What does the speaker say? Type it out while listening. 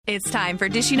It's time for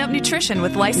Dishing Up Nutrition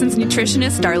with licensed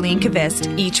nutritionist Darlene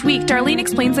Kvist. Each week, Darlene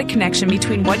explains the connection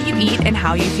between what you eat and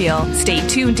how you feel. Stay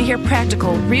tuned to hear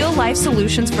practical, real-life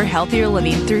solutions for healthier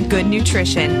living through good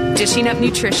nutrition. Dishing Up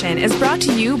Nutrition is brought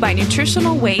to you by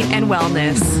Nutritional Weight and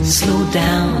Wellness. Slow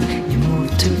down, you move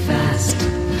too fast.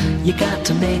 You got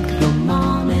to make the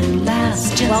morning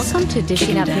last. Welcome to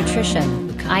Dishing Up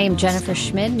Nutrition. I am Jennifer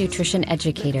Schmid, nutrition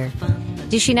educator.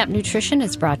 Dishing Up Nutrition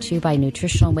is brought to you by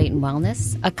Nutritional Weight and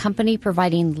Wellness, a company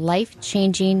providing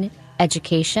life-changing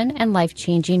education and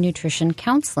life-changing nutrition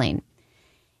counseling.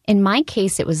 In my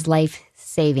case, it was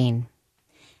life-saving.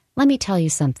 Let me tell you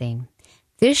something.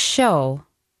 This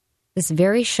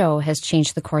very show has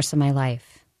changed the course of my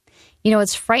life. You know,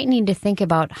 it's frightening to think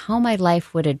about how my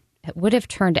life would have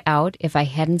turned out if I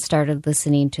hadn't started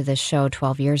listening to this show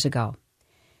 12 years ago.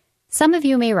 Some of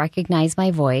you may recognize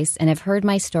my voice and have heard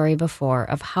my story before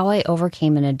of how I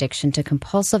overcame an addiction to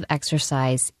compulsive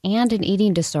exercise and an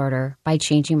eating disorder by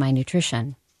changing my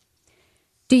nutrition.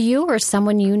 Do you or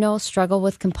someone you know struggle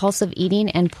with compulsive eating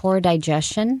and poor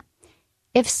digestion?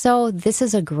 If so, this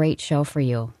is a great show for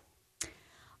you.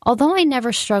 Although I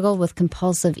never struggled with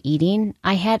compulsive eating,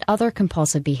 I had other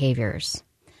compulsive behaviors.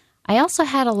 I also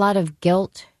had a lot of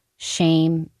guilt,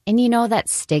 shame, and that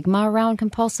stigma around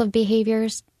compulsive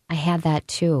behaviors. I had that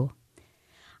too.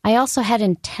 I also had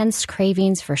intense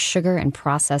cravings for sugar and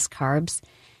processed carbs,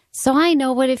 so I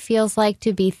know what it feels like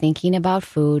to be thinking about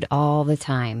food all the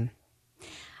time.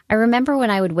 I remember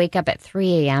when I would wake up at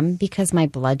 3 a.m. because my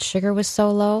blood sugar was so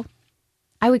low.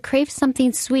 I would crave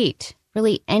something sweet,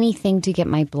 really anything to get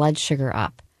my blood sugar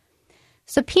up.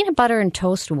 So peanut butter and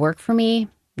toast worked for me.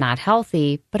 Not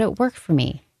healthy, but it worked for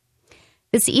me.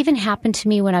 This even happened to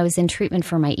me when I was in treatment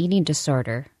for my eating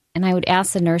disorder, and I would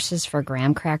ask the nurses for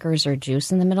graham crackers or juice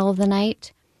in the middle of the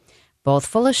night, both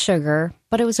full of sugar,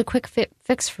 but it was a quick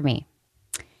fix for me.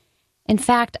 In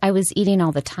fact, I was eating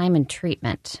all the time in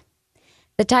treatment.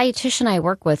 The dietitian I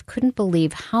work with couldn't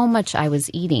believe how much I was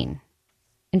eating.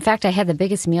 In fact, I had the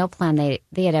biggest meal plan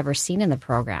they had ever seen in the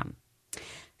program.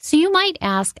 So you might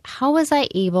ask, how was I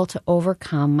able to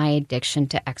overcome my addiction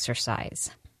to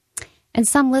exercise? And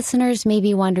some listeners may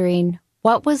be wondering,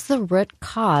 what was the root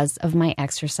cause of my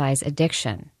exercise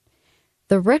addiction?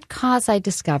 The root cause I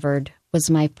discovered was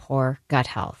my poor gut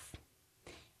health.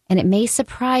 And it may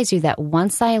surprise you that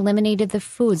once I eliminated the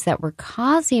foods that were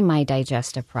causing my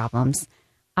digestive problems,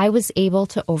 I was able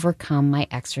to overcome my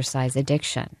exercise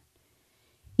addiction.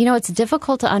 It's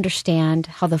difficult to understand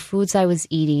how the foods I was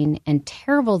eating and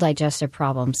terrible digestive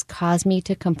problems caused me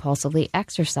to compulsively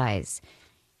exercise.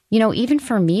 Even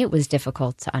for me, it was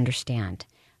difficult to understand.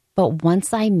 But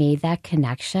once I made that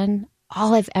connection,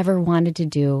 all I've ever wanted to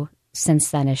do since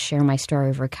then is share my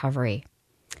story of recovery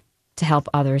to help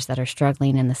others that are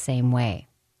struggling in the same way.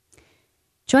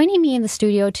 Joining me in the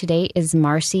studio today is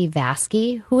Marcy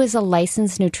Vasky, who is a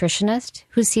licensed nutritionist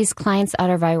who sees clients out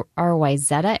of our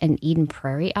Wayzata and Eden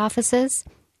Prairie offices,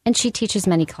 and she teaches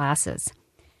many classes.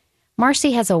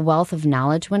 Marcy has a wealth of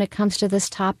knowledge when it comes to this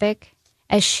topic,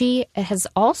 as she has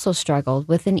also struggled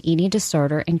with an eating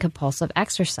disorder and compulsive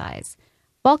exercise.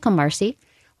 Welcome, Marcy.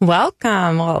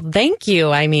 Welcome. Well, thank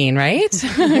you. Right?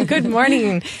 Good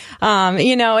morning.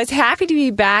 It's happy to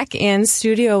be back in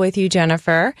studio with you,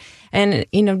 Jennifer, and,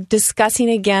 discussing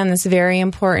again this very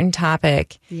important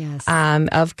topic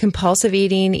of compulsive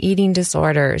eating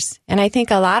disorders. And I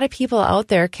think a lot of people out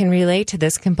there can relate to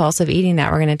this compulsive eating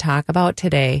that we're going to talk about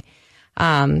today.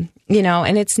 And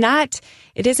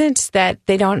it isn't that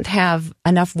they don't have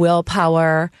enough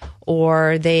willpower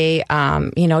or they,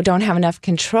 don't have enough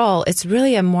control. It's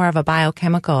really more of a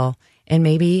biochemical and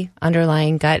maybe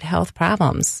underlying gut health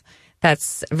problems.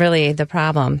 That's really the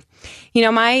problem.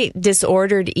 My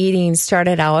disordered eating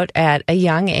started out at a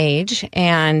young age,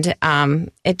 and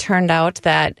it turned out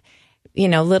that,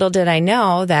 little did I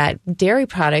know that dairy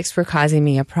products were causing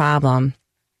me a problem.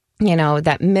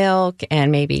 That milk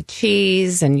and maybe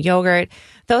cheese and yogurt,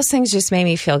 those things just made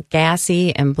me feel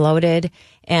gassy and bloated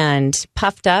and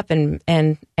puffed up and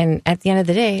at the end of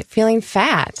the day, feeling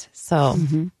fat. So,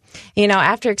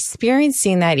 after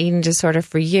experiencing that eating disorder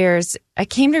for years, I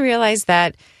came to realize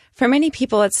that for many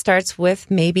people, it starts with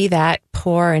maybe that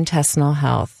poor intestinal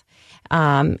health.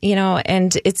 And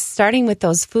it's starting with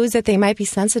those foods that they might be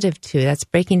sensitive to, that's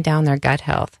breaking down their gut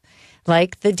health,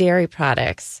 like the dairy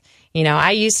products.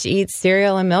 I used to eat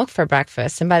cereal and milk for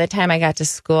breakfast. And by the time I got to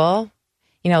school,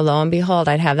 lo and behold,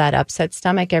 I'd have that upset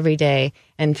stomach every day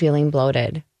and feeling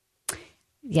bloated.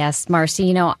 Yes,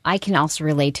 Marcy, I can also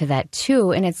relate to that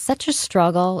too. And it's such a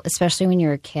struggle, especially when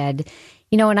you're a kid.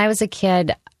 When I was a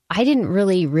kid, I didn't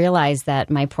really realize that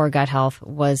my poor gut health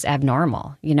was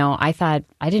abnormal. I thought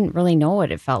I didn't really know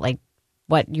what it felt like,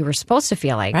 what you were supposed to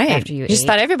feel like after you ate. You just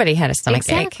thought everybody had a stomach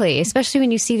ache. Exactly, especially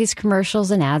when you see these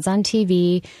commercials and ads on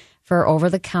TV for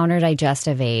over-the-counter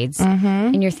digestive aids.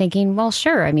 And you're thinking, well,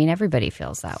 sure, I mean, everybody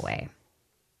feels that way.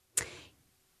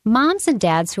 Moms and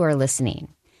dads who are listening,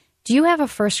 do you have a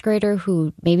first grader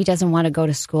who maybe doesn't want to go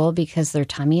to school because their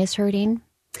tummy is hurting?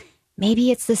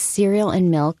 Maybe it's the cereal and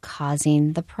milk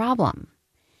causing the problem.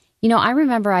 I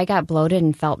remember I got bloated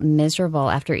and felt miserable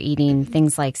after eating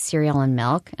things like cereal and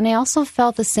milk, and I also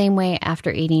felt the same way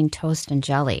after eating toast and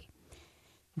jelly.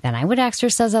 Then I would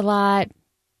exercise a lot,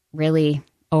 really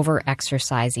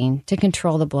over-exercising to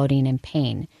control the bloating and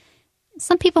pain.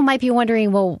 Some people might be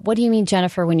wondering, well, what do you mean,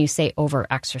 Jennifer, when you say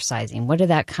over-exercising? What did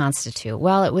that constitute?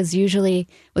 Well, it was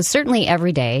certainly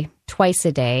every day, twice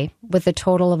a day, with a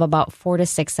total of about 4 to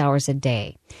 6 hours a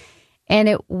day. And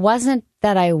it wasn't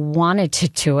that I wanted to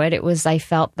do it. It was I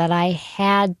felt that I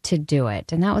had to do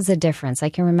it. And that was the difference. I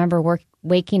can remember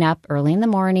waking up early in the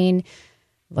morning,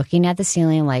 looking at the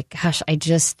ceiling like, gosh, I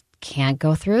just can't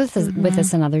go through with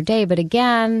this another day. But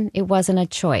again, it wasn't a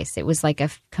choice. It was like a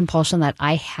compulsion that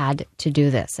I had to do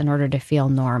this in order to feel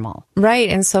normal. Right.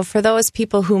 And so for those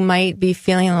people who might be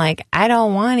feeling like, I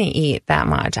don't want to eat that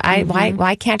much.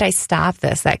 Why can't I stop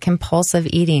this? That compulsive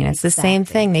eating. It's the same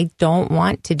thing. They don't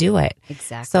want to do it.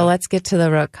 Exactly. So let's get to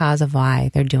the root cause of why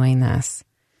they're doing this.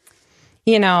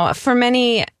 For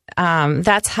many,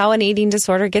 that's how an eating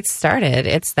disorder gets started.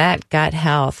 It's that gut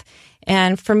health.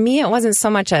 And for me, it wasn't so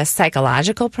much a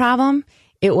psychological problem.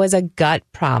 It was a gut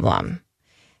problem.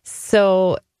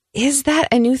 So is that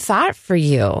a new thought for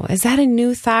you? Is that a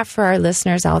new thought for our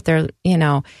listeners out there,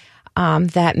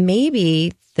 that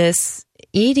maybe this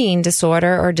eating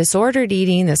disorder or disordered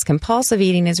eating, this compulsive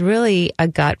eating is really a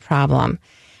gut problem?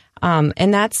 And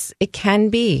it can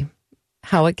be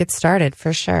how it gets started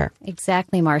for sure.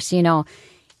 Exactly, Marcy.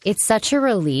 It's such a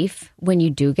relief when you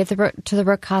do get to the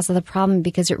root cause of the problem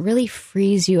because it really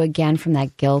frees you again from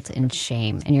that guilt and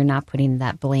shame, and you're not putting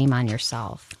that blame on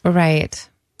yourself. Right.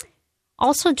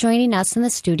 Also joining us in the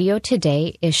studio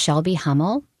today is Shelby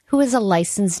Hummel, who is a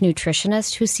licensed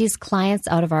nutritionist who sees clients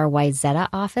out of our Wayzata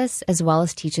office as well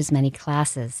as teaches many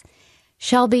classes.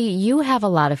 Shelby, you have a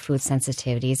lot of food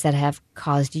sensitivities that have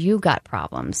caused you gut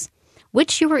problems,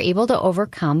 which you were able to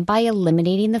overcome by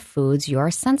eliminating the foods you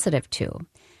are sensitive to.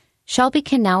 Shelby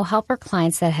can now help her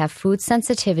clients that have food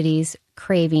sensitivities,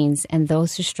 cravings, and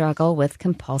those who struggle with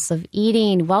compulsive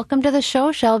eating. Welcome to the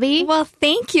show, Shelby. Well,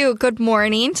 thank you. Good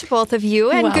morning to both of you,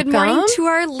 and Welcome. Good morning to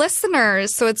our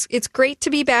listeners. So it's great to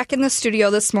be back in the studio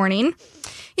this morning.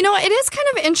 It is kind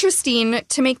of interesting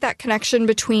to make that connection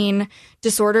between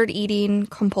disordered eating,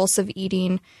 compulsive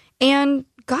eating, and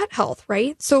gut health,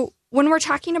 right? So when we're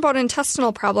talking about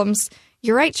intestinal problems,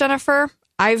 you're right, Jennifer.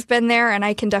 I've been there, and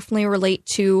I can definitely relate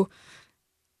to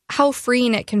how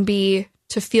freeing it can be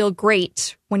to feel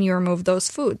great when you remove those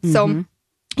foods. So,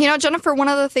 Jennifer, one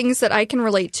of the things that I can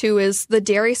relate to is the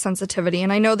dairy sensitivity.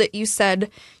 And I know that you said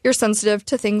you're sensitive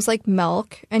to things like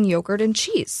milk and yogurt and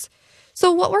cheese.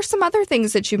 So what were some other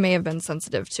things that you may have been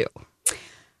sensitive to?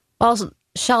 Well,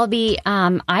 Shelby,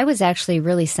 I was actually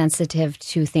really sensitive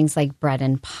to things like bread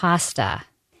and pasta.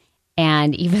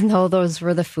 And even though those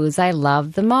were the foods I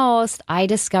loved the most, I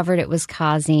discovered it was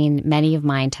causing many of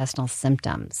my intestinal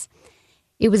symptoms.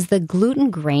 It was the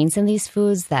gluten grains in these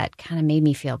foods that kind of made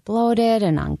me feel bloated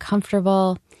and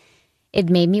uncomfortable. It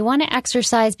made me want to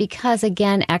exercise because,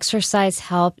 again, exercise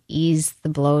helped ease the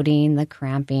bloating, the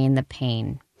cramping, the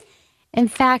pain. In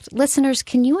fact, listeners,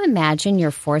 can you imagine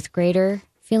your fourth grader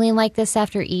feeling like this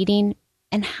after eating?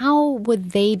 And how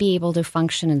would they be able to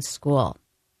function in school?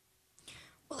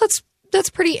 Well, that's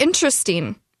pretty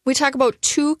interesting. We talk about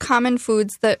two common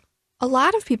foods that a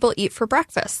lot of people eat for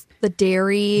breakfast: the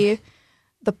dairy,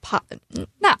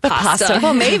 not pasta.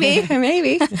 Well,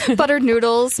 maybe buttered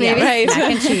noodles, maybe. Yeah, right. Mac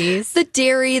and cheese. The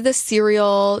dairy, the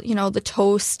cereal, the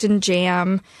toast and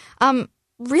jam.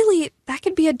 Really, that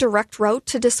could be a direct route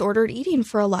to disordered eating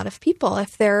for a lot of people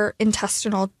if their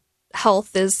intestinal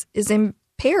health is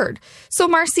impaired. So,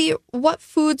 Marcy, what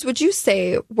foods would you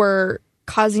say were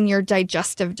causing your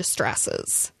digestive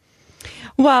distresses?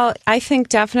 Well, I think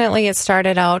definitely it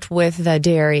started out with the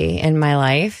dairy in my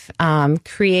life,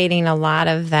 creating a lot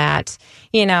of that,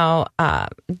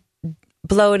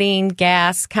 bloating,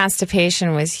 gas,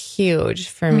 constipation was huge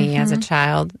for me as a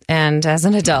child and as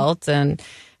an adult and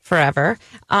forever.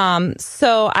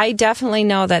 So I definitely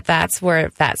know that that's where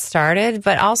that started,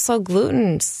 but also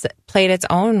gluten played its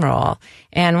own role.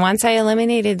 And once I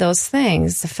eliminated those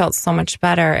things, I felt so much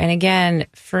better. And again,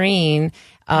 freeing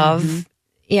of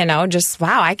just,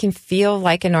 wow, I can feel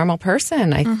like a normal person.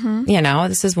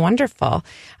 This is wonderful.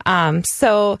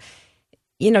 So,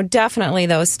 definitely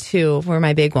those two were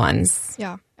my big ones.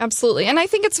 Yeah, absolutely. And I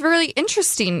think it's really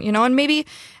interesting, and maybe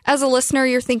as a listener,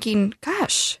 you're thinking,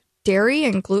 gosh, dairy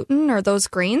and gluten, are those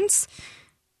grains?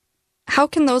 How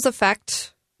can those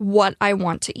affect what I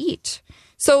want to eat?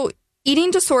 So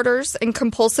eating disorders and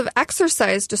compulsive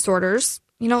exercise disorders,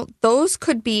 those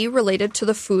could be related to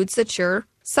the foods that you're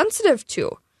sensitive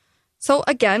to. So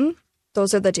again,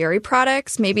 those are the dairy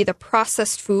products, maybe the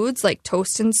processed foods like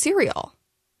toast and cereal.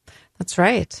 That's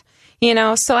right.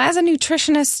 So as a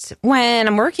nutritionist, when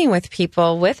I'm working with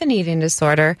people with an eating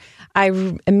disorder,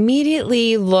 I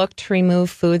immediately look to remove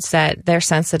foods that they're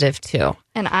sensitive to.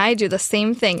 And I do the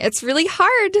same thing. It's really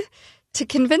hard to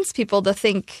convince people to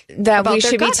think that about we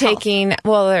their should be gut taking,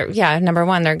 health. number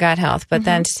one, their gut health, but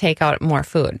then to take out more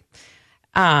food.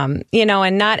 And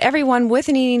not everyone with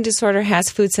an eating disorder has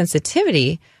food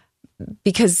sensitivity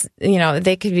because,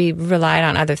 they could be relied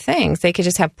on other things. They could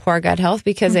just have poor gut health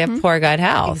because they have poor gut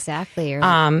health. Exactly.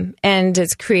 And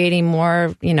it's creating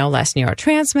more, less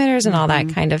neurotransmitters and all that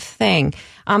kind of thing.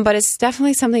 But it's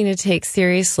definitely something to take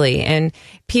seriously. And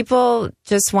people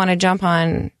just want to jump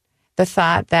on the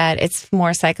thought that it's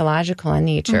more psychological in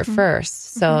nature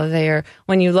first. So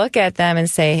when you look at them and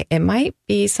say, it might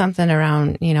be something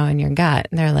around, in your gut,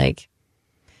 and they're like,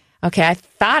 okay, I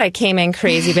thought I came in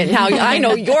crazy, but now I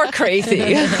know you're crazy.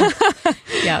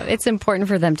 Yeah, it's important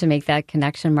for them to make that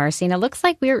connection, Marcy. And it looks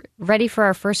like we're ready for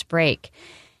our first break.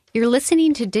 You're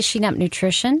listening to Dishing Up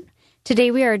Nutrition.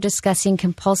 Today we are discussing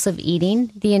compulsive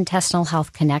eating, the intestinal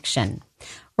health connection.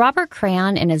 Robert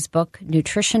Crayon, in his book,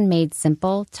 Nutrition Made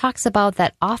Simple, talks about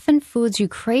that often foods you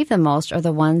crave the most are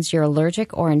the ones you're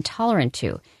allergic or intolerant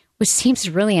to, which seems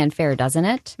really unfair, doesn't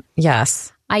it?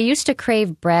 Yes. I used to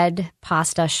crave bread,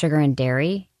 pasta, sugar, and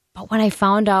dairy, but when I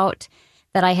found out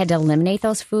that I had to eliminate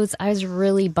those foods, I was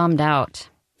really bummed out.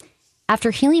 After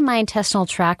healing my intestinal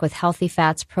tract with healthy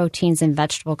fats, proteins, and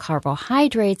vegetable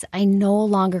carbohydrates, I no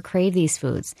longer crave these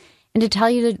foods. And to tell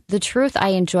you the truth, I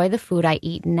enjoy the food I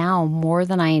eat now more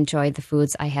than I enjoyed the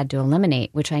foods I had to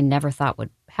eliminate, which I never thought would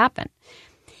happen.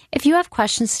 If you have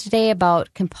questions today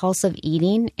about compulsive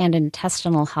eating and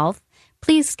intestinal health,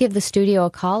 please give the studio a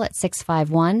call at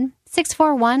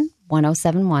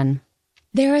 651-641-1071.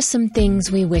 There are some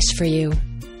things we wish for you.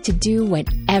 To do what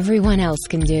everyone else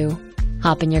can do.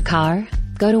 Hop in your car,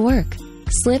 go to work,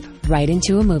 slip right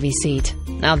into a movie seat.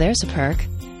 Now there's a perk.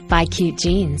 Buy cute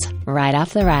jeans right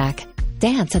off the rack.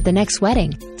 Dance at the next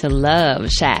wedding to Love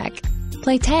Shack.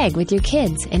 Play tag with your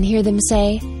kids and hear them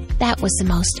say, "That was the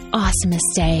most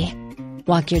awesomest day."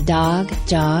 Walk your dog,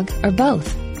 jog, or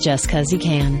both, just 'cause you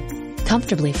can.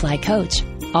 Comfortably fly coach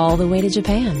all the way to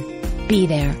Japan. Be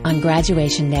there on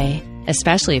graduation day,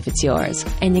 especially if it's yours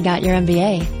and you got your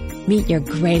MBA. Meet your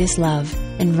greatest love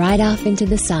and ride off into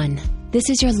the sun. This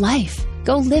is your life.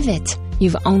 Go live it.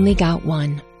 You've only got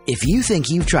one. If you think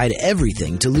you've tried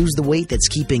everything to lose the weight that's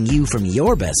keeping you from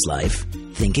your best life,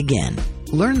 think again.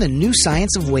 Learn the new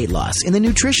science of weight loss in the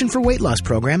Nutrition for Weight Loss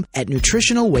program at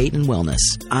Nutritional Weight and Wellness,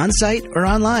 on-site or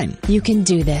online. You can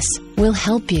do this. We'll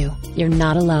help you. You're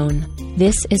not alone.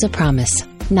 This is a promise,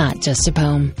 not just a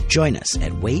poem. Join us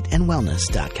at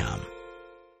weightandwellness.com.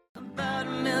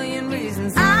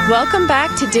 Welcome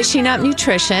back to Dishing Up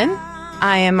Nutrition.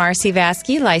 I am Marcy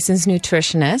Vasky, licensed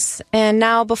nutritionist. And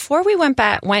now, before we went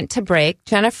to break,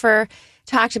 Jennifer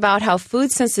talked about how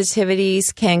food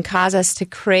sensitivities can cause us to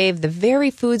crave the very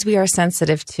foods we are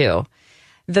sensitive to.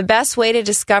 The best way to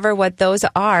discover what those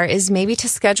are is maybe to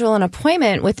schedule an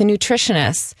appointment with a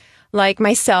nutritionist, like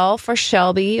myself or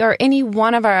Shelby or any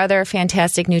one of our other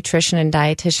fantastic nutrition and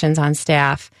dietitians on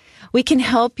staff. We can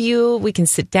help you. We can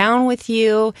sit down with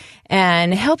you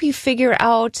and help you figure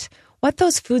out what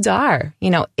those foods are.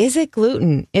 Is it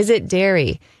gluten? Is it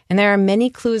dairy? And there are many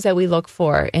clues that we look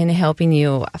for in helping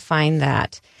you find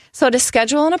that. So to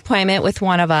schedule an appointment with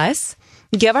one of us,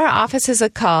 give our offices a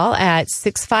call at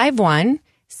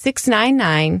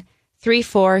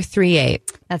 651-699-3438.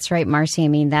 That's right, Marcy. I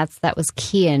mean, that was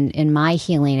key in my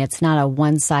healing. It's not a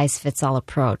one-size-fits-all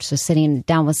approach. So sitting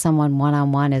down with someone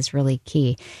one-on-one is really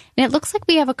key. And it looks like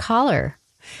we have a caller.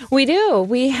 We do.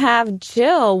 We have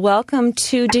Jill. Welcome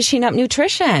to Dishing Up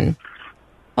Nutrition.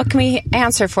 What can we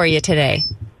answer for you today?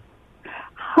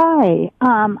 Hi.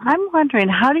 I'm wondering,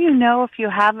 how do you know if you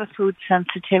have a food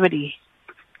sensitivity?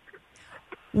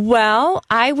 Well,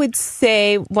 I would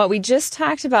say what we just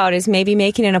talked about is maybe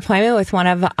making an appointment with one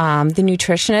of the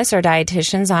nutritionists or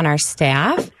dietitians on our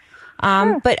staff.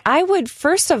 Sure. But I would,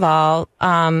 first of all,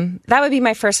 that would be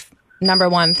my first number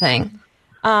one thing.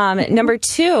 Number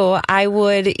 2, I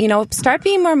would, start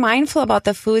being more mindful about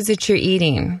the foods that you're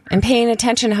eating and paying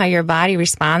attention how your body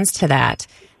responds to that.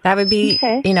 That would be,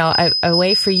 a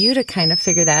way for you to kind of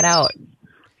figure that out.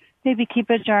 Maybe keep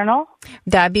a journal.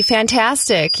 That'd be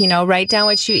fantastic. Write down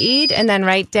what you eat and then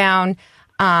write down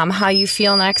how you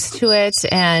feel next to it,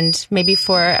 and maybe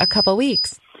for a couple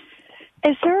weeks.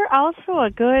 Is there also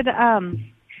a good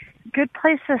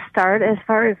place to start as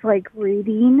far as like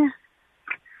reading?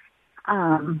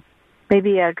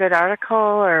 Maybe a good article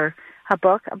or a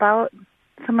book about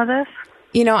some of this?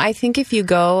 I think if you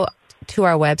go to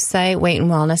our website,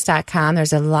 weightandwellness.com,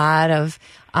 there's a lot of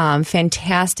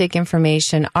fantastic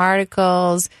information,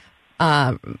 articles,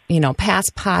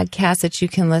 past podcasts that you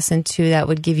can listen to that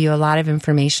would give you a lot of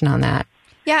information on that.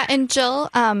 Yeah, and Jill,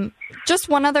 just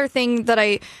one other thing that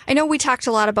I know we talked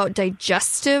a lot about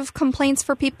digestive complaints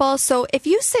for people. So if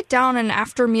you sit down and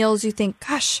after meals you think,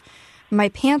 gosh, my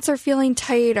pants are feeling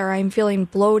tight, or I'm feeling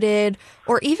bloated,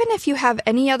 or even if you have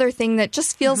any other thing that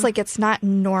just feels like it's not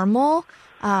normal,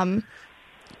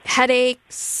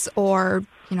 headaches, or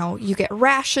you get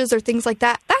rashes or things like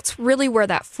that, that's really where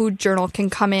that food journal can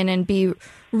come in and be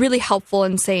really helpful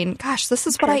in saying, gosh, this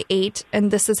is what I ate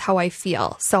and this is how I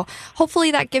feel. So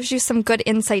hopefully that gives you some good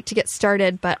insight to get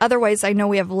started. But otherwise, I know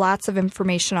we have lots of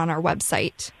information on our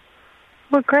website.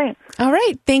 Well, great. All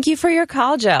right. Thank you for your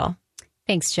call, Jill.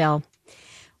 Thanks, Jill.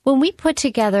 When we put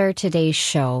together today's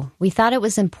show, we thought it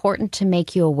was important to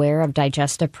make you aware of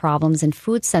digestive problems and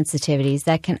food sensitivities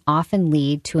that can often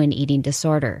lead to an eating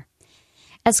disorder.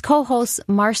 As co-hosts,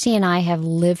 Marcy and I have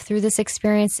lived through this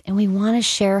experience, and we want to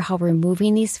share how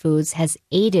removing these foods has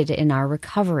aided in our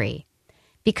recovery.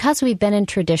 Because we've been in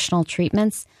traditional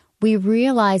treatments, we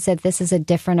realize that this is a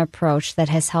different approach that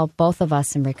has helped both of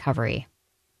us in recovery.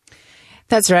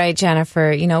 That's right,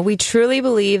 Jennifer. We truly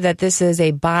believe that this is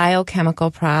a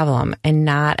biochemical problem and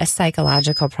not a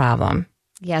psychological problem.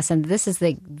 Yes, and this is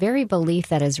the very belief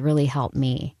that has really helped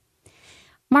me.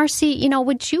 Marcy,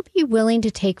 would you be willing to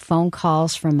take phone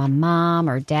calls from a mom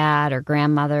or dad or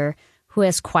grandmother who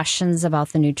has questions about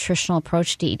the nutritional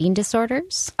approach to eating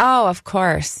disorders? Oh, of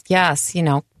course. Yes.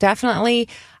 Definitely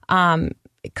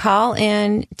call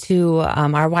in to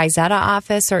our Wayzata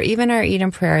office or even our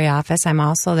Eden Prairie office. I'm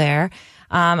also there.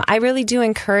 I really do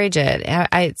encourage it.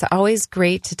 It's always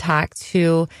great to talk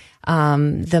to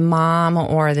the mom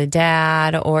or the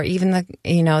dad or even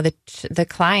the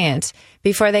client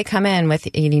before they come in with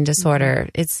eating disorder.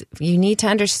 You need to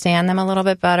understand them a little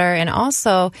bit better, and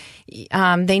also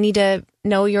they need to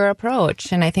know your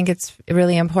approach. And I think it's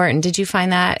really important. Did you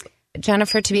find that,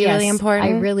 Jennifer, to be really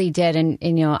important? I really did. And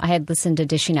I had listened to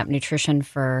Dishing Up Nutrition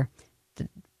for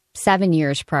 7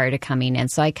 years prior to coming in.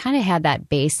 So I kind of had that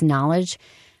base knowledge,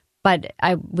 but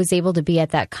I was able to be at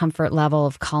that comfort level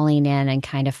of calling in and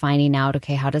kind of finding out,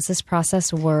 okay, how does this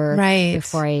process work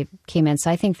before I came in.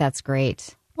 So I think that's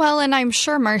great. Well, and I'm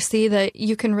sure, Marcy, that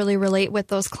you can really relate with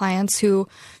those clients who,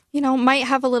 might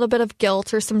have a little bit of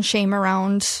guilt or some shame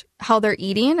around how they're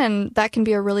eating. And that can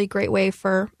be a really great way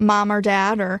for mom or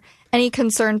dad or any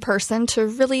concerned person to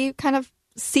really kind of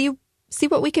see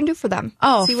what we can do for them.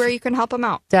 See where you can help them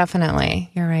out. Definitely.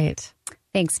 You're right.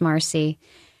 Thanks, Marcy.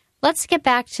 Let's get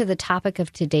back to the topic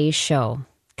of today's show,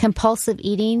 compulsive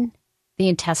eating, the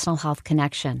intestinal health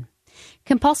connection.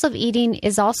 Compulsive eating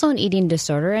is also an eating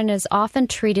disorder and is often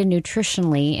treated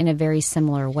nutritionally in a very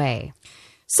similar way.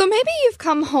 So maybe you've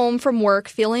come home from work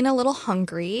feeling a little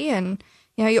hungry and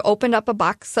you opened up a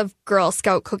box of Girl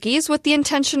Scout cookies with the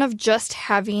intention of just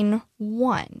having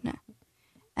one.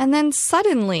 And then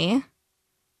suddenly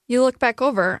you look back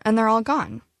over and they're all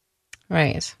gone.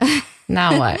 Right.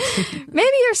 Now what?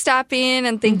 Maybe you're stopping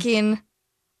and thinking,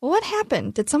 well, what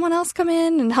happened? Did someone else come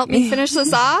in and help me finish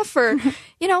this off? Or,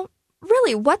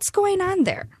 really, what's going on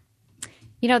there?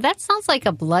 That sounds like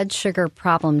a blood sugar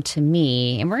problem to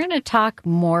me. And we're going to talk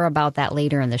more about that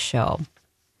later in the show.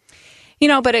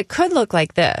 But it could look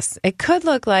like this. It could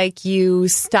look like you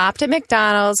stopped at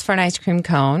McDonald's for an ice cream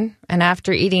cone. And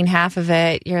after eating half of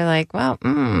it, you're like, well,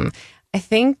 I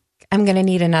think I'm going to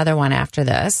need another one after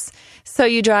this. So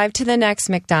you drive to the next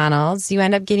McDonald's. You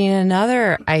end up getting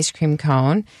another ice cream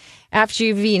cone. After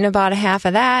you've eaten about a half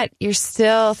of that, you're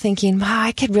still thinking, wow,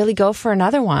 I could really go for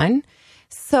another one.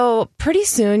 So pretty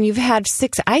soon you've had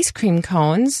 6 ice cream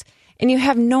cones and you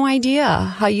have no idea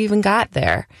how you even got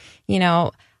there.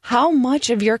 How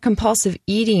much of your compulsive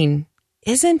eating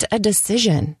isn't a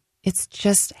decision. It's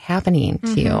just happening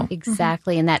to you.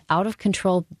 Exactly. And that out of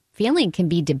control feeling can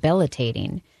be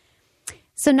debilitating.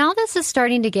 So now this is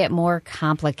starting to get more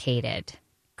complicated.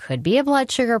 Could be a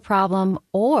blood sugar problem,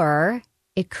 or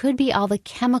it could be all the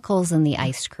chemicals in the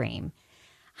ice cream.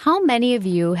 How many of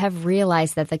you have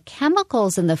realized that the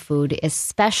chemicals in the food,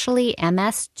 especially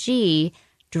MSG,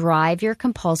 drive your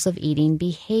compulsive eating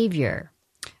behavior?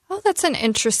 Oh, that's an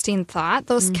interesting thought,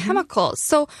 those chemicals.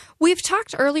 So we've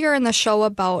talked earlier in the show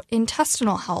about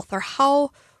intestinal health, or how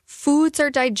foods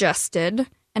are digested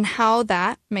and how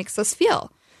that makes us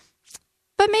feel.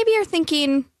 But maybe you're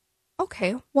thinking,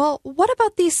 okay, well, what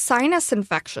about these sinus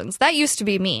infections? That used to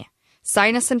be me.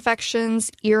 Sinus infections,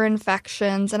 ear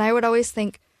infections, and I would always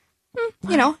think,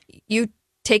 you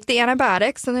take the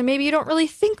antibiotics and then maybe you don't really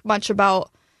think much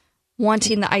about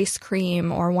wanting the ice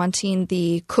cream or wanting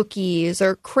the cookies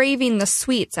or craving the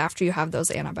sweets after you have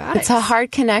those antibiotics. It's a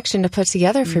hard connection to put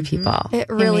together for people. It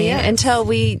really is. Until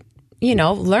we,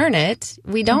 learn it,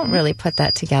 we don't really put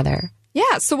that together.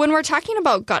 Yeah. So when we're talking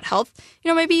about gut health,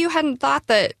 maybe you hadn't thought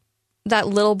that that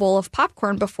little bowl of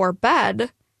popcorn before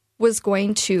bed was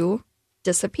going to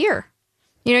disappear.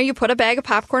 You put a bag of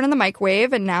popcorn in the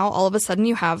microwave and now all of a sudden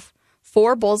you have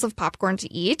 4 bowls of popcorn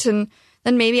to eat. And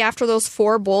then maybe after those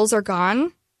 4 bowls are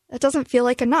gone, it doesn't feel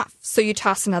like enough. So you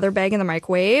toss another bag in the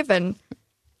microwave and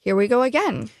here we go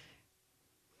again.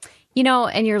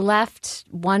 And you're left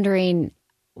wondering,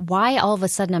 why all of a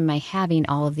sudden am I having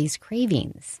all of these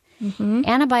cravings?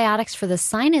 Antibiotics for the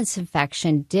sinus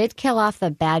infection did kill off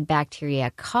the bad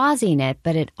bacteria causing it,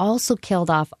 but it also killed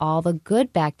off all the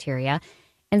good bacteria.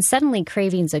 And suddenly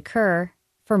cravings occur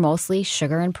for mostly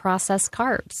sugar and processed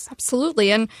carbs.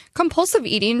 Absolutely. And compulsive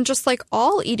eating, just like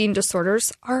all eating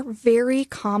disorders, are very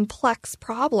complex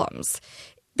problems.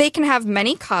 They can have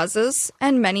many causes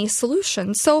and many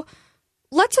solutions. So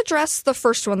let's address the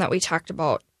first one that we talked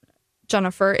about,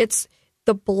 Jennifer. It's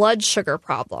the blood sugar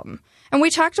problem. And we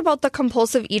talked about the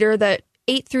compulsive eater that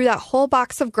ate through that whole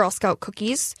box of Girl Scout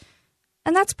cookies.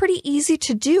 And that's pretty easy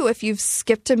to do if you've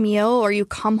skipped a meal or you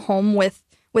come home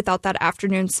without that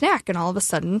afternoon snack, and all of a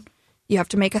sudden you have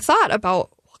to make a thought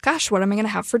about, gosh, what am I going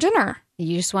to have for dinner?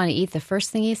 You just want to eat the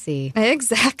first thing you see.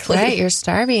 Exactly. Right, you're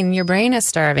starving. Your brain is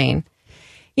starving.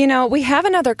 We have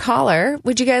another caller.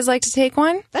 Would you guys like to take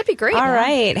one? That'd be great. All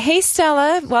right. Hey,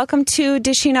 Stella. Welcome to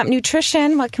Dishing Up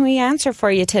Nutrition. What can we answer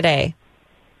for you today?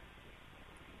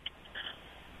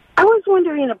 I was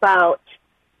wondering about,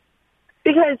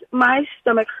 because my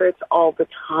stomach hurts all the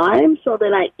time, so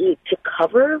then I eat to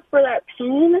cover for that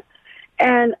pain.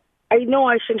 And I know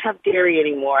I shouldn't have dairy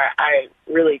anymore. I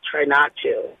really try not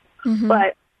to.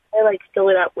 But I fill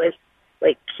it up with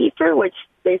kefir, which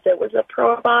they said was a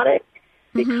probiotic,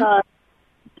 because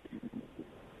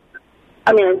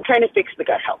I'm trying to fix the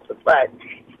gut health. But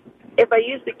if I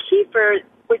use the kefir,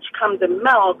 which comes in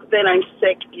milk, then I'm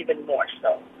sick even more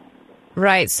so.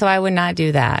 Right. So I would not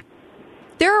do that.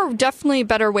 There are definitely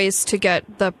better ways to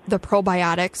get the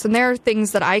probiotics, and there are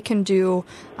things that I can do,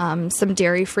 some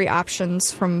dairy-free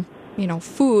options from,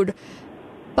 food.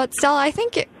 But Stella, I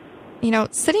think,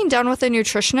 sitting down with a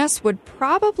nutritionist would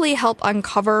probably help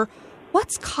uncover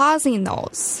what's causing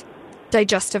those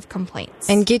digestive complaints.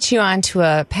 And get you onto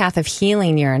a path of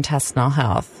healing your intestinal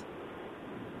health.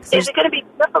 Is it going to be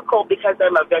difficult because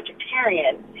I'm a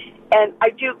vegetarian? And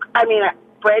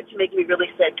breads make me really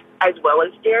sick as well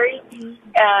as dairy.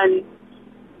 And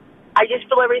I just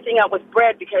fill everything out with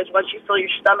bread because once you fill your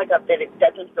stomach up, then it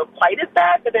doesn't feel quite as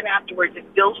bad, but then afterwards it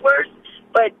feels worse.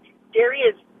 But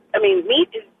meat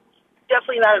is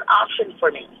definitely not an option for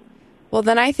me. Well,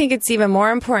 then I think it's even more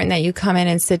important that you come in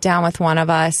and sit down with one of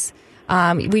us.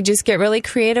 We just get really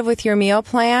creative with your meal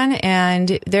plan,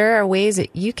 and there are ways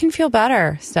that you can feel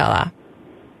better, Stella.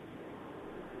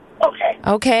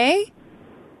 Okay?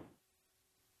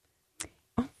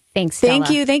 Thanks, Stella.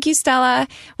 Thank you, Stella.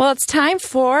 Well, it's time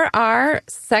for our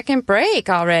second break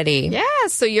already. Yeah,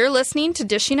 so you're listening to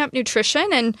Dishing Up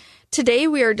Nutrition, and today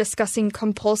we are discussing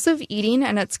compulsive eating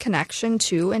and its connection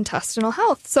to intestinal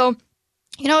health. So,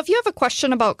 if you have a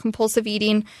question about compulsive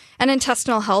eating and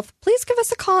intestinal health, please give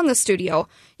us a call in the studio.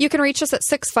 You can reach us at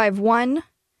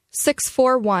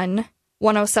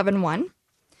 651-641-1071.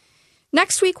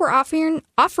 Next week, we're offering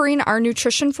our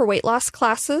Nutrition for Weight Loss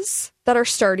classes that are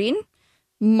starting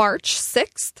March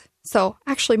 6th. So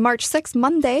actually March 6th,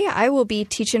 Monday, I will be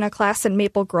teaching a class in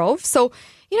Maple Grove. So,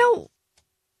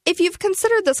 if you've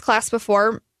considered this class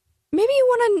before, maybe you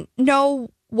want to know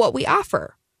what we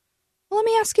offer. Well, let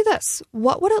me ask you this.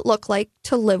 What would it look like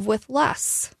to live with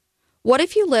less? What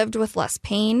if you lived with less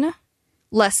pain,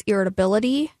 less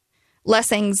irritability,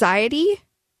 less anxiety,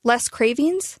 less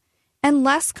cravings, and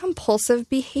less compulsive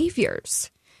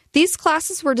behaviors? These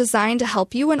classes were designed to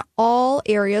help you in all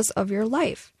areas of your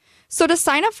life. So to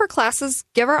sign up for classes,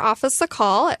 give our office a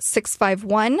call at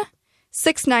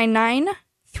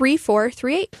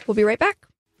 651-699-3438. We'll be right back.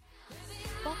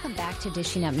 Welcome back to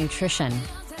Dishing Up Nutrition.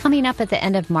 Coming up at the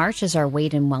end of March is our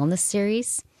Weight and Wellness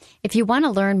series. If you want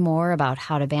to learn more about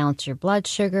how to balance your blood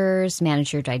sugars,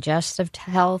 manage your digestive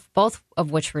health, both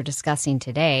of which we're discussing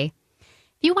today,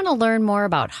 if you want to learn more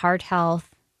about heart health,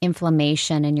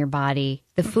 inflammation in your body,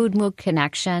 the food-mood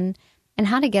connection, and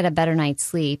how to get a better night's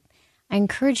sleep, I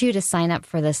encourage you to sign up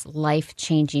for this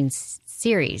life-changing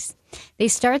series. They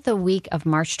start the week of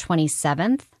March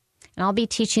 27th, and I'll be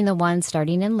teaching the one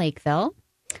starting in Lakeville.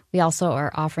 We also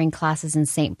are offering classes in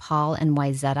St. Paul and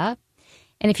Wayzata.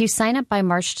 And if you sign up by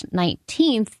March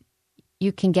 19th,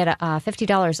 you can get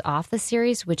 $50 off the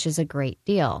series, which is a great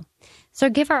deal. So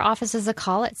give our offices a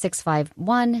call at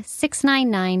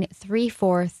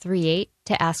 651-699-3438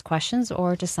 to ask questions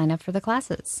or to sign up for the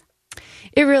classes.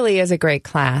 It really is a great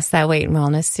class, that Weight and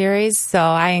Wellness series. So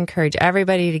I encourage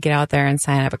everybody to get out there and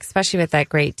sign up, especially with that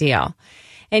great deal.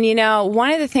 And, you know,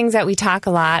 one of the things that we talk a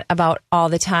lot about all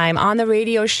the time on the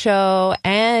radio show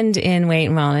and in Weight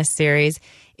and Wellness series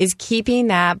is keeping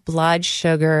that blood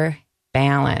sugar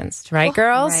balanced. Right,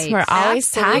 girls? Right. We're always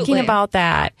talking about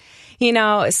that. You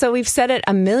know, so we've said it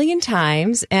a million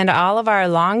times, and all of our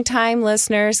longtime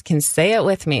listeners can say it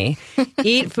with me.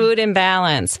 Eat food in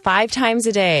balance 5 times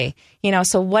a day. You know,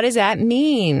 so what does that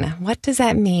mean? What does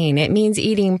that mean? It means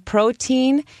eating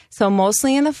protein, so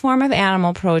mostly in the form of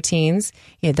animal proteins,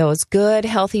 you know, those good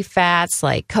healthy fats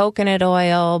like coconut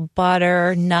oil,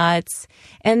 butter, nuts.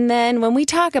 And then when we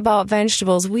talk about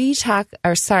vegetables,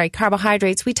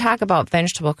 carbohydrates, we talk about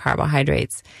vegetable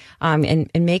carbohydrates, and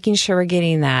making sure we're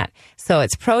getting that. So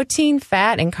it's protein,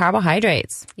 fat, and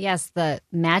carbohydrates. Yes, the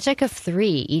magic of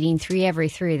 3, eating 3 every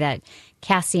 3 that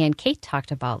Cassie and Kate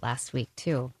talked about last week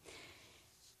too.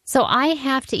 So I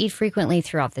have to eat frequently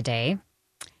throughout the day.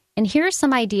 And here are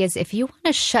some ideas if you want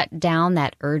to shut down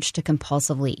that urge to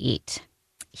compulsively eat.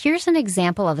 Here's an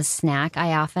example of a snack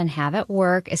I often have at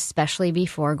work, especially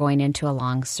before going into a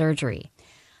long surgery.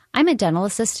 I'm a dental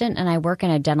assistant and I work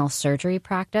in a dental surgery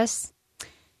practice.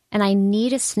 And I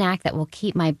need a snack that will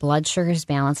keep my blood sugars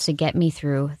balanced to get me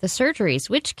through the surgeries,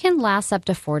 which can last up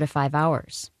to 4 to 5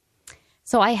 hours.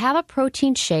 So I have a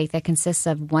protein shake that consists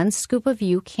of 1 scoop of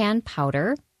UCAN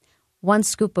powder, 1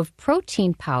 scoop of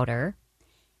protein powder,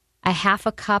 a half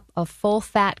a cup of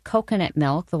full-fat coconut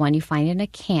milk, the one you find in a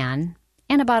can,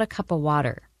 and about a cup of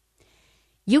water.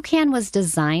 UCAN was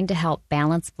designed to help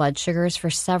balance blood sugars for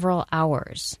several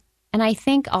hours, and I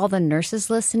think all the nurses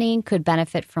listening could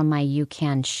benefit from my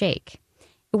UCAN shake.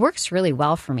 It works really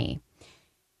well for me.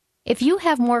 If you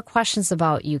have more questions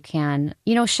about UCAN,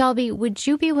 you know, Shelby, would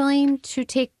you be willing to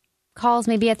take calls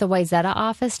maybe at the Wayzata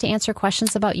office to answer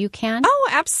questions about UCAN? Oh,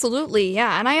 absolutely.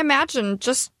 Yeah. And I imagine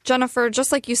Jennifer,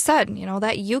 just like you said, you know,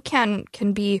 that UCAN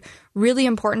can be really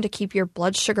important to keep your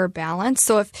blood sugar balanced.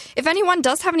 So if anyone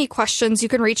does have any questions, you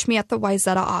can reach me at the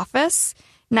Wayzata office,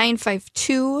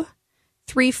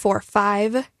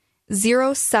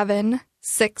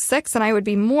 952-345-0766. And I would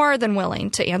be more than willing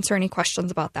to answer any questions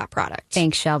about that product.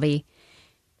 Thanks, Shelby.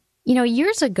 You know,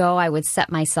 years ago, I would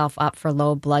set myself up for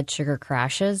low blood sugar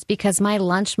crashes because my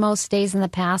lunch most days in the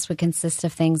past would consist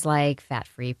of things like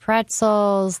fat-free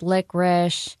pretzels,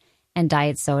 licorice, and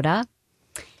diet soda.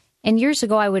 And years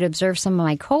ago, I would observe some of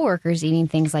my coworkers eating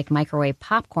things like microwave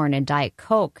popcorn and Diet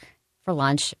Coke for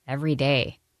lunch every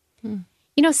day. You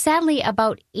know, sadly,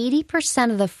 about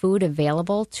 80% of the food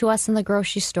available to us in the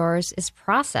grocery stores is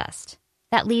processed.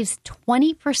 That leaves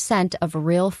 20% of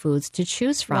real foods to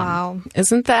choose from. Wow.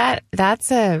 Isn't that's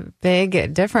a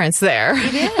big difference there?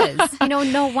 It is. You know,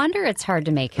 no wonder it's hard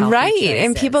to make healthy choices.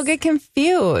 And choices. people get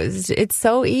confused. It's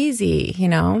so easy, you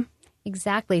know?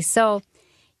 Exactly. So,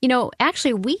 you know,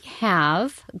 actually we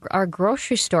have our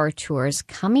grocery store tours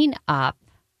coming up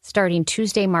starting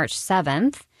Tuesday, March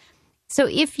 7th. So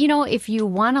if you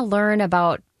want to learn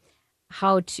about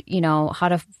how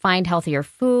to find healthier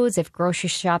foods, if grocery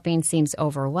shopping seems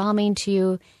overwhelming to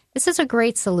you, this is a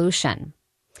great solution.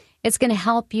 It's going to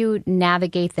help you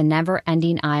navigate the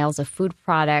never-ending aisles of food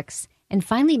products and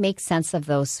finally make sense of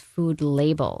those food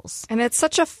labels. And it's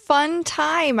such a fun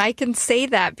time. I can say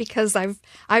that because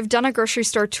I've done a grocery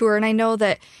store tour and I know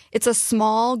that it's a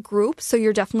small group, so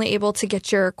you're definitely able to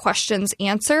get your questions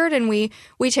answered. And we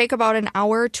take about an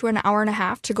hour to an hour and a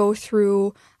half to go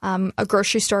through a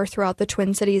grocery store throughout the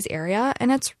Twin Cities area.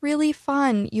 And it's really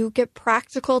fun. You get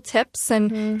practical tips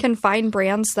and can find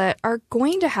brands that are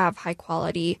going to have high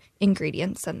quality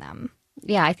ingredients in them.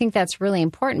 Yeah, I think that's really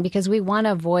important because we want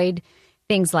to avoid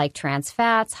things like trans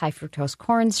fats, high fructose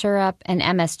corn syrup, and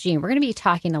MSG. And we're going to be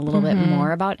talking a little bit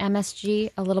more about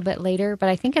MSG a little bit later, but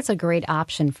I think it's a great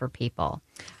option for people.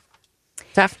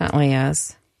 Definitely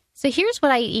is. So here's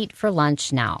what I eat for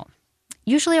lunch now.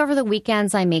 Usually over the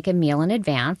weekends, I make a meal in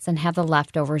advance and have the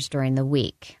leftovers during the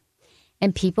week.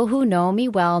 And people who know me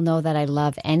well know that I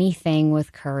love anything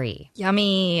with curry.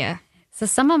 Yummy. So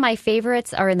some of my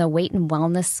favorites are in the Weight and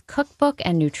Wellness Cookbook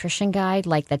and Nutrition Guide,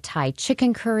 like the Thai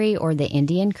chicken curry or the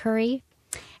Indian curry.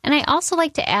 And I also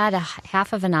like to add a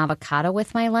half of an avocado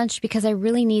with my lunch because I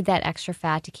really need that extra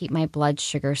fat to keep my blood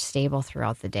sugar stable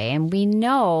throughout the day. And we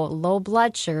know low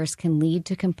blood sugars can lead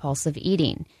to compulsive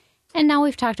eating. And now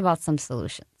we've talked about some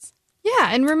solutions. Yeah,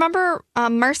 and remember,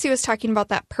 Marcy was talking about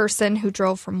that person who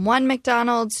drove from one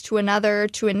McDonald's to another.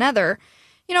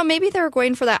 You know, maybe they were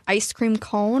going for that ice cream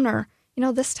cone, or, you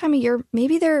know, this time of year,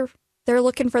 maybe they're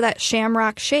looking for that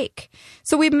Shamrock Shake.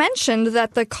 So we mentioned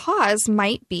that the cause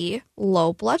might be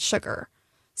low blood sugar.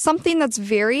 Something that's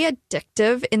very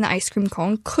addictive in the ice cream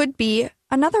cone could be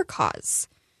another cause.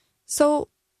 So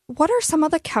what are some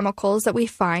of the chemicals that we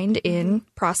find in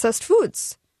processed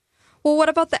foods? Well, what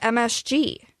about the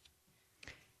MSG?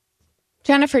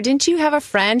 Jennifer, didn't you have a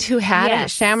friend who had a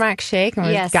Shamrock Shake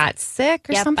and got sick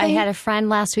or something? I had a friend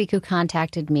last week who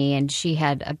contacted me, and she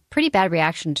had a pretty bad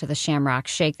reaction to the Shamrock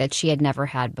Shake that she had never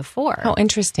had before. Oh,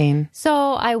 interesting. So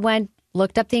I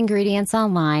looked up the ingredients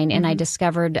online, and I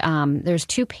discovered there's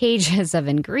 2 pages of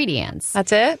ingredients.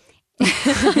 That's it?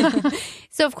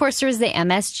 So, of course, there was the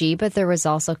MSG, but there was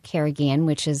also carrageenan,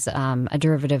 which is a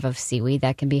derivative of seaweed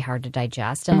that can be hard to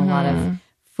digest, and a lot of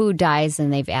food dyes,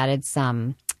 and they've added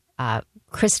some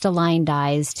crystalline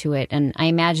dyes to it. And I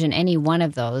imagine any one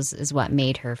of those is what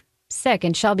made her sick.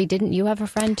 And Shelby, didn't you have a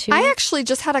friend too? I actually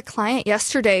just had a client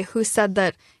yesterday who said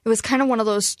that it was kind of one of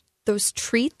those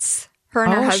treats. Her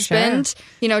and her husband,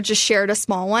 you know, just shared a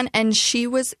small one, and she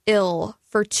was ill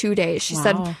for 2 days. She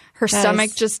said her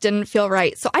stomach just didn't feel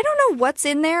right. So I don't know what's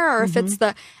in there, or if it's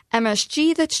the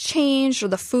MSG that's changed or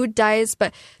the food dyes,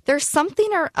 but there's something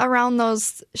around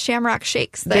those Shamrock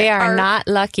Shakes that they are not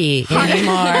lucky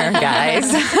anymore, guys.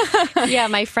 Yeah,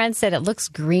 my friend said it looks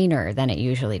greener than it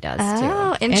usually does, too.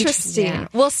 Oh, interesting. Yeah.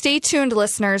 Well, stay tuned,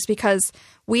 listeners, because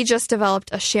we just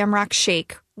developed a Shamrock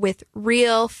Shake with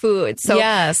real food. So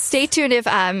stay tuned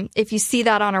if you see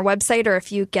that on our website, or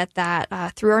if you get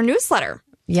that through our newsletter.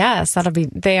 Yes,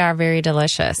 they are very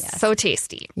delicious. Yeah, so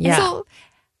tasty. Yeah. So,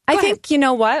 I think, you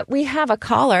know what? We have a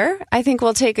caller. I think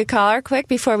we'll take a caller quick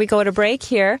before we go to break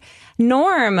here.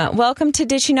 Norm, welcome to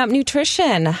Dishing Up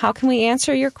Nutrition. How can we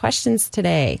answer your questions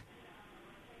today?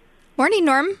 Morning,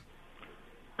 Norm.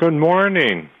 Good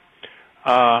morning.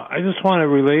 I just want to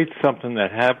relate something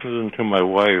that happened to my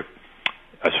wife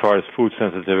as far as food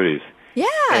sensitivities. Yeah,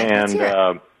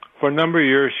 and for a number of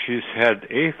years she's had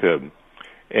AFib,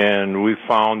 and we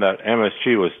found that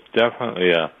MSG was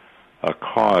definitely a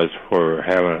cause for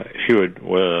she would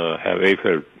have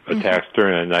AFib attacks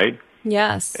during the night.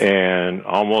 Yes. And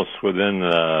almost within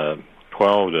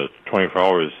 12 to 24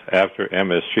 hours after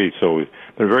MSG. So we've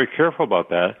been very careful about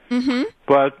that. Mm-hmm.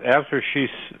 But after she's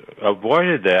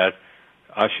avoided that,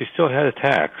 she still had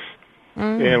attacks.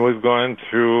 Mm. And we've gone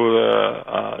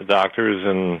through doctors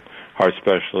and heart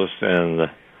specialists,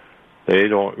 and they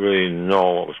don't really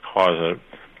know what was causing it.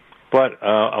 But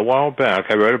a while back,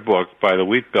 I read a book by the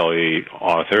Wheat Belly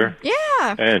author.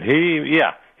 Yeah. And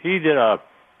he did a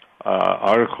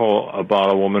article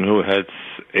about a woman who had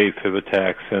AFib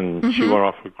attacks, and she went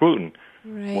off with gluten.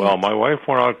 Right. Well, my wife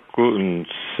went off gluten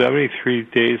 73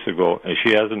 days ago, and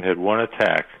she hasn't had one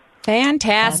attack.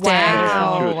 Fantastic.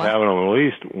 Wow. She was having them at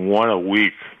least one a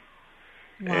week.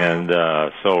 Wow.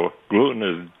 And so gluten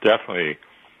has definitely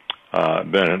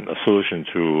been a solution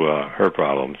to her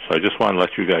problems. So I just want to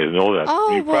let you guys know that.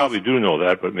 Oh, you probably do know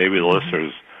that, but maybe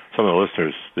some of the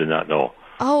listeners did not know.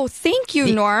 Oh, thank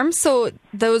you, Norm. So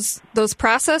those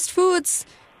processed foods,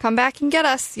 come back and get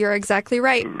us. You're exactly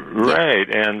right. Right.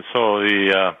 Yeah. And so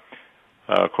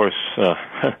of course,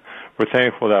 we're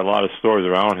thankful that a lot of stores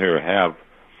around here have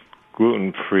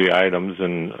gluten-free items,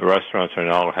 and restaurants are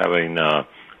now having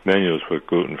menus with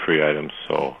gluten-free items.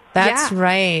 So that's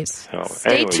right. So,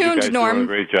 stay tuned, you guys Norm. Doing a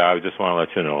great job. I just want to let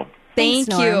you know. Thank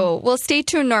Thanks, you. Norm. Well, stay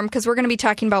tuned, Norm, because we're going to be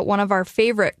talking about one of our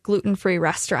favorite gluten-free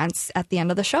restaurants at the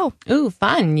end of the show. Ooh,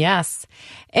 fun. Yes.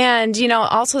 And,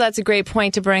 also that's a great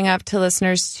point to bring up to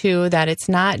listeners, too, that it's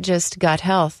not just gut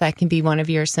health that can be one of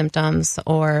your symptoms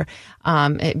or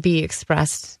it be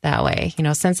expressed that way.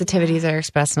 Sensitivities are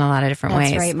expressed in a lot of different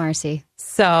ways. That's right, Marcy.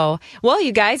 So, well,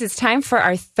 you guys, it's time for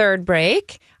our third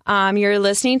break. You're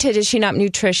listening to Dishing Up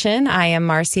Nutrition. I am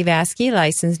Marcy Vasky,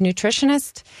 licensed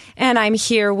nutritionist, and I'm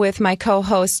here with my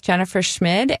co-host Jennifer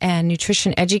Schmid, and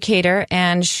nutrition educator,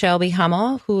 and Shelby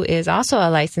Hummel, who is also a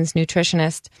licensed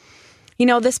nutritionist.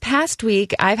 This past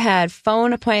week, I've had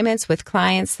phone appointments with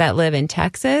clients that live in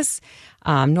Texas,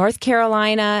 North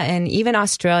Carolina, and even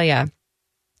Australia.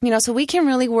 So we can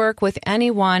really work with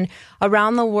anyone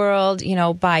around the world,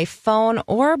 by phone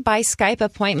or by Skype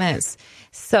appointments.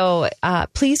 So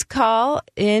please call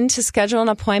in to schedule an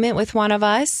appointment with one of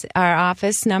us. Our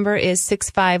office number is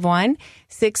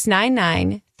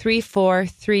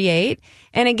 651-699-3438.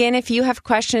 And again, if you have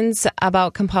questions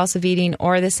about compulsive eating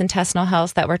or this intestinal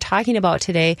health that we're talking about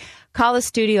today, call the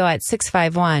studio at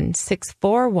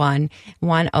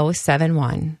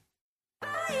 651-641-1071.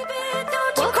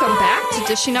 Welcome back to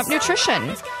Dishing Up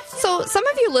Nutrition. So some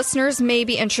of you listeners may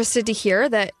be interested to hear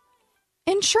that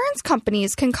insurance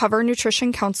companies can cover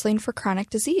nutrition counseling for chronic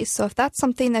disease. So if that's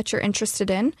something that you're interested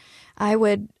in, I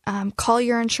would call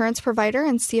your insurance provider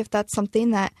and see if that's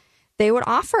something that they would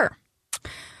offer.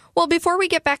 Well, before we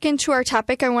get back into our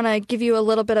topic, I want to give you a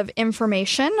little bit of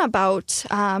information about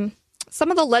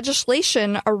some of the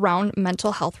legislation around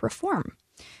mental health reform.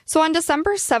 So on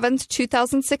December 7th,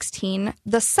 2016,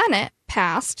 the Senate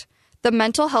passed the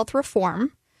Mental Health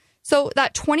Reform. So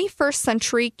that 21st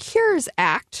Century Cures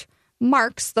Act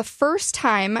marks the first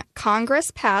time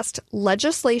Congress passed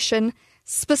legislation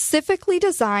specifically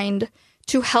designed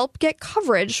to help get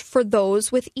coverage for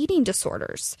those with eating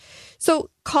disorders. So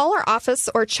call our office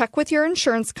or check with your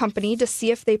insurance company to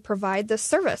see if they provide this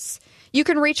service. You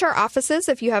can reach our offices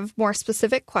if you have more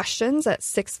specific questions at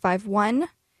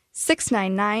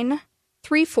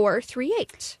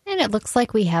 651-699-3438. And it looks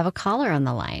like we have a caller on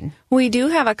the line. We do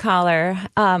have a caller.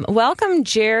 Welcome,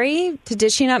 Jerry, to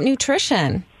Dishing Up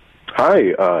Nutrition.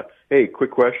 Hi. Hey,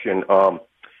 quick question.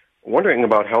 Wondering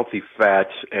about healthy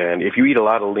fats, and if you eat a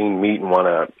lot of lean meat and want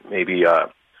to maybe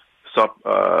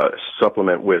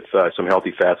supplement with some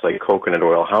healthy fats like coconut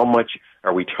oil, how much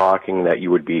are we talking that you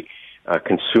would be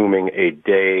consuming a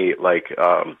day? Like,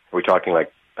 are we talking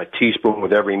like a teaspoon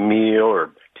with every meal, or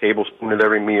tablespoon with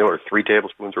every meal, or 3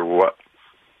 tablespoons, or what?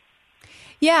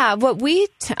 Yeah, what we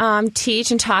teach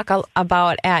and talk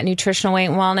about at Nutritional Weight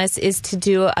and Wellness is to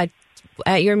do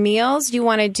at your meals, you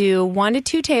want to do 1 to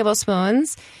 2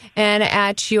 tablespoons, and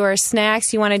at your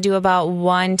snacks, you want to do about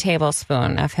 1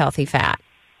 tablespoon of healthy fat.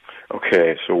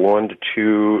 Okay, so 1 to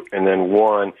 2, and then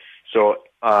 1. So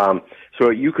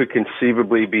you could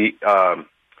conceivably be,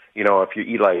 if you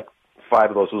eat like 5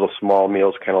 of those little small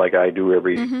meals, kind of like I do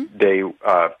every day,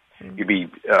 you'd be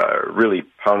really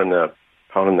pounding the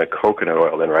coconut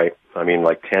oil then, right? I mean,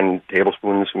 like 10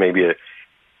 tablespoons maybe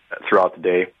throughout the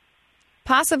day.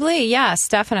 Possibly, yes,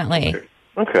 definitely.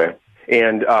 Okay.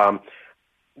 And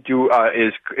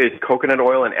is coconut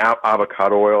oil and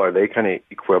avocado oil, are they kind of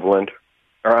equivalent?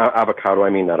 Or avocado, I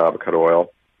mean not avocado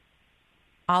oil.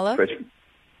 Olive?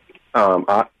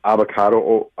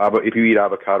 Avocado. If you eat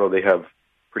avocado, they have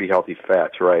pretty healthy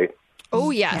fats, right?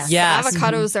 Oh, yes. Yes.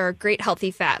 Avocados are a great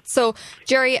healthy fat. So,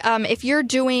 Jerry, if you're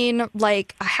doing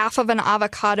like a half of an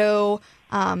avocado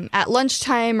at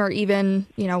lunchtime, or even,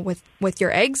 with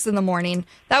your eggs in the morning,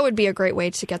 that would be a great way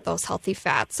to get those healthy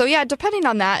fats. So, yeah, depending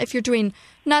on that, if you're doing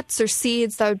nuts or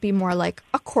seeds, that would be more like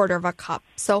a 1/4 cup.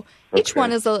 So each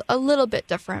one is a little bit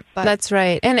different. But that's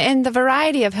right. And the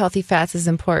variety of healthy fats is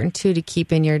important, too, to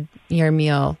keep in your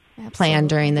meal plan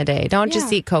during the day. Don't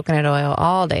just eat coconut oil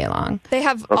all day long. They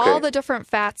have all the different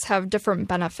fats have different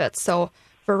benefits. So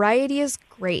variety is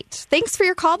great. Thanks for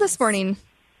your call this morning.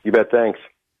 You bet. Thanks.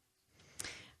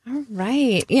 All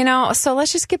right. So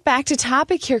let's just get back to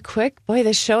topic here quick. Boy,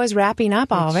 the show is wrapping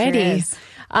up already.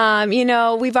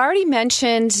 Sure, we've already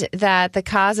mentioned that the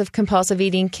cause of compulsive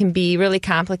eating can be really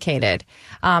complicated.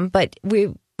 But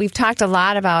we've talked a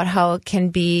lot about how it can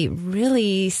be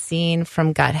really seen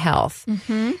from gut health.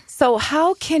 Mm-hmm. So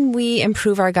how can we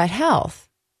improve our gut health?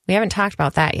 We haven't talked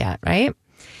about that yet, right?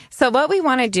 So what we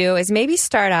want to do is maybe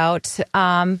start out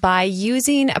by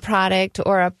using a product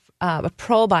or a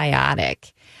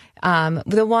probiotic.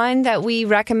 The one that we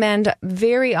recommend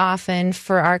very often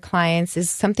for our clients is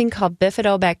something called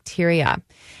bifidobacteria.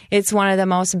 It's one of the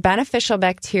most beneficial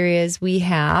bacteria we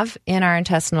have in our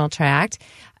intestinal tract.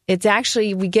 It's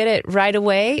actually, we get it right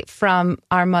away from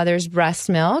our mother's breast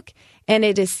milk, and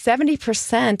it is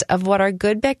 70% of what our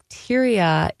good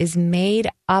bacteria is made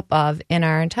up of in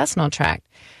our intestinal tract.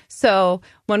 So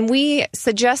when we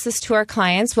suggest this to our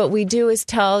clients, what we do is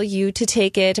tell you to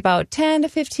take it about 10 to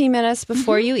 15 minutes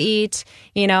before you eat,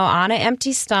 on an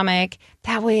empty stomach.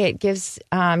 That way it gives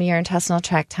your intestinal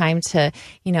tract time to,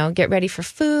 get ready for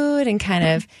food and kind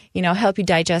of, help you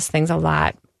digest things a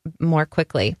lot more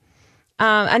quickly.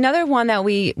 Another one that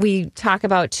we talk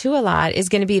about too a lot is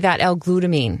going to be that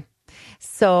L-glutamine.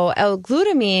 So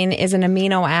L-glutamine is an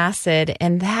amino acid,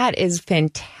 and that is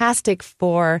fantastic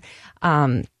for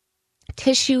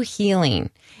tissue healing.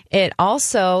 It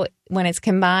also when it's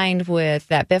combined with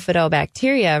that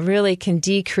bifidobacteria, really can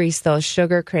decrease those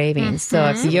sugar cravings. So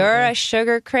if you're a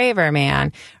sugar craver,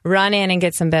 man, run in and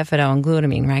get some bifido and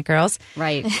glutamine, right, girls?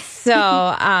 Right. So,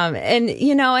 and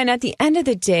at the end of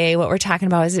the day, what we're talking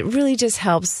about is it really just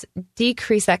helps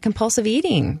decrease that compulsive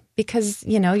eating because,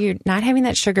 you're not having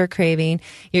that sugar craving.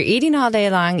 You're eating all day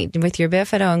long with your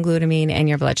bifido and glutamine and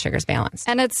your blood sugar's balanced.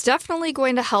 And it's definitely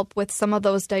going to help with some of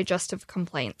those digestive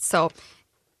complaints. So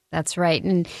that's right.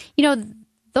 And,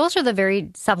 those are the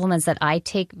very supplements that I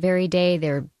take every day.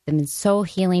 They've been so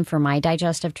healing for my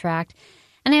digestive tract.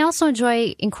 And I also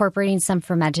enjoy incorporating some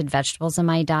fermented vegetables in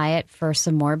my diet for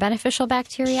some more beneficial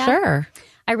bacteria. Sure.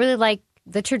 I really like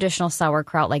the traditional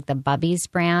sauerkraut, like the Bubby's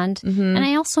brand. And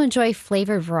I also enjoy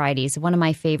flavored varieties. One of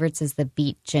my favorites is the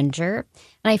beet ginger.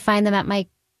 And I find them at my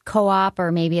co-op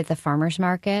or maybe at the farmer's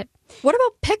market. What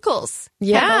about pickles?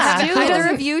 Yeah. Have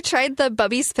either of you tried the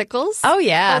Bubby's pickles? Oh,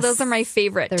 yes. Oh, those are my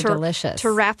favorite. They're delicious.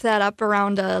 To wrap that up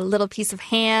around a little piece of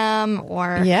ham or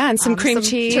and some cream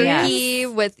cheese. Turkey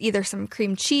with either some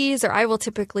cream cheese or I will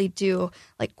typically do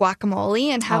like guacamole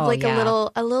and have a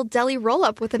little deli roll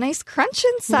up with a nice crunch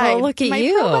inside. Oh, look at my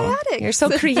you. Probiotics. You're so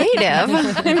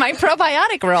creative in my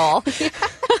probiotic roll.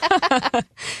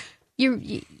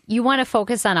 You want to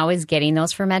focus on always getting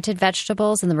those fermented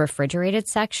vegetables in the refrigerated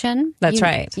section. That's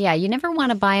right. Yeah, you never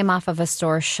want to buy them off of a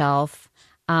store shelf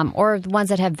or the ones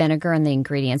that have vinegar in the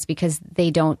ingredients because they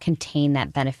don't contain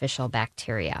that beneficial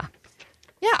bacteria.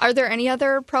 Yeah. Are there any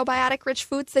other probiotic-rich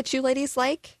foods that you ladies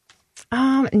like?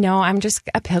 No, I'm just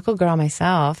a pickle girl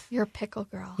myself. You're a pickle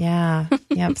girl. Yeah.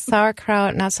 Yep.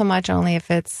 Sauerkraut, not so much, only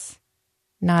if it's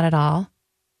not at all.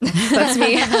 That's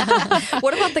me.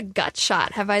 What about the gut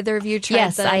shot? Have either of you tried?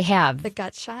 Yes, I have. The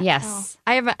gut shot. Yes,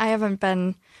 I haven't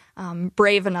been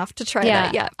brave enough to try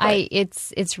that yet.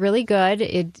 It's really good.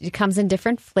 It comes in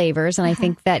different flavors, and I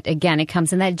think that again, it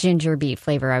comes in that ginger beet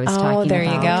flavor I was talking about. Oh, there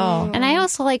you go. And I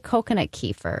also like coconut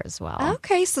kefir as well.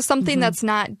 Okay, so something that's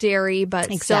not dairy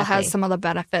but still has some of the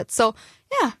benefits. So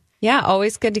yeah,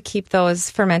 always good to keep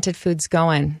those fermented foods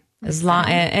going. As long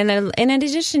and in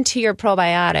addition to your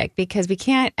probiotic, because we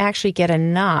can't actually get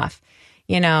enough,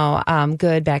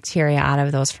 good bacteria out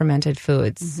of those fermented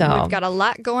foods. So we've got a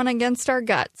lot going against our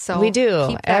gut. So we do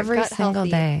keep that every gut single healthy.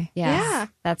 day. Yes, yeah,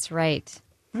 that's right.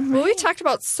 Well, we talked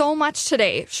about so much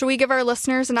today. Should we give our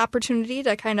listeners an opportunity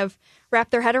to kind of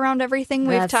wrap their head around everything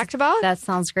we've talked about? That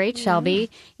sounds great, Shelby.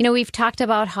 We've talked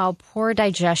about how poor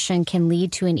digestion can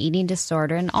lead to an eating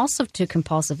disorder and also to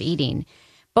compulsive eating.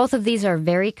 Both of these are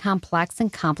very complex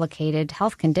and complicated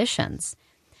health conditions.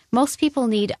 Most people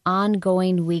need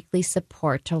ongoing weekly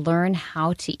support to learn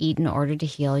how to eat in order to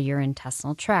heal your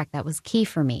intestinal tract. That was key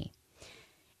for me.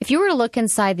 If you were to look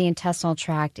inside the intestinal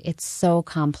tract, it's so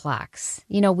complex.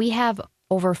 We have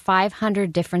over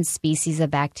 500 different species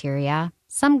of bacteria,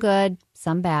 some good,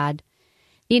 some bad.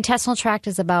 The intestinal tract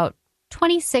is about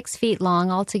 26 feet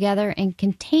long altogether and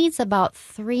contains about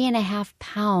 3.5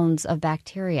 pounds of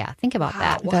bacteria. Think about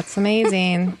that. That's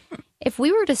amazing. If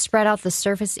we were to spread out the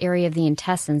surface area of the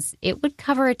intestines, it would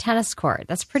cover a tennis court.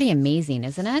 That's pretty amazing,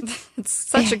 isn't it? It's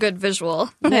such a good visual.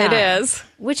 Yeah. It is.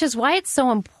 Which is why it's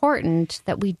so important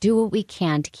that we do what we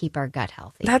can to keep our gut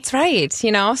healthy. That's right.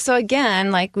 So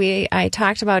again, like I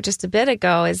talked about just a bit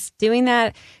ago, is doing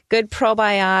that good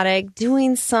probiotic,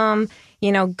 doing some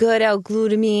good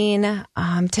L-glutamine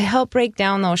to help break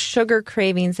down those sugar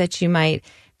cravings that you might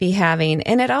be having.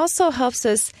 And it also helps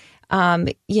us,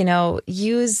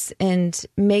 use and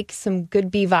make some good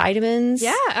B vitamins.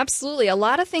 Yeah, absolutely. A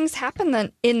lot of things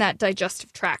happen in that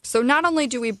digestive tract. So not only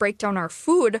do we break down our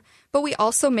food, but we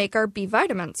also make our B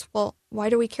vitamins. Well, why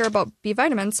do we care about B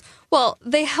vitamins? Well,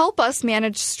 they help us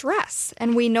manage stress.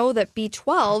 And we know that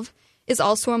B12 is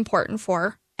also important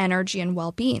for energy and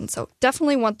well-being. So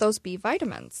definitely want those B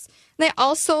vitamins. They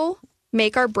also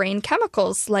make our brain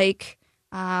chemicals like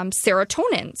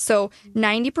serotonin. So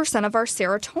 90% of our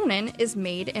serotonin is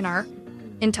made in our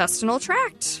intestinal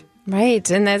tract. Right.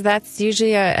 And that's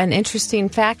usually an interesting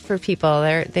fact for people.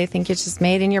 They think it's just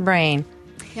made in your brain.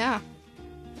 Yeah.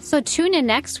 So tune in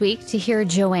next week to hear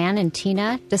Joanne and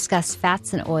Tina discuss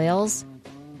fats and oils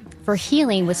for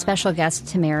healing with special guest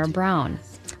Tamara Brown,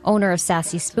 owner of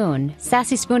Sassy Spoon.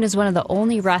 Sassy Spoon is one of the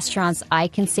only restaurants I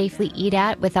can safely eat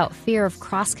at without fear of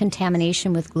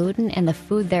cross-contamination with gluten, and the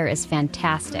food there is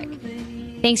fantastic.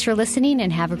 Thanks for listening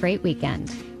and have a great weekend.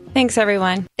 Thanks,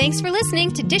 everyone. Thanks for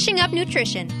listening to Dishing Up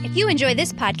Nutrition. If you enjoy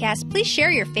this podcast, please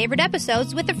share your favorite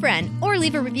episodes with a friend or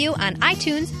leave a review on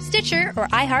iTunes, Stitcher, or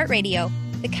iHeartRadio.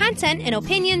 The content and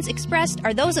opinions expressed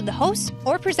are those of the hosts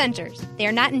or presenters. They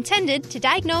are not intended to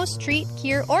diagnose, treat,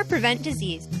 cure, or prevent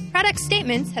disease. Product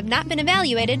statements have not been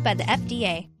evaluated by the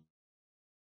FDA.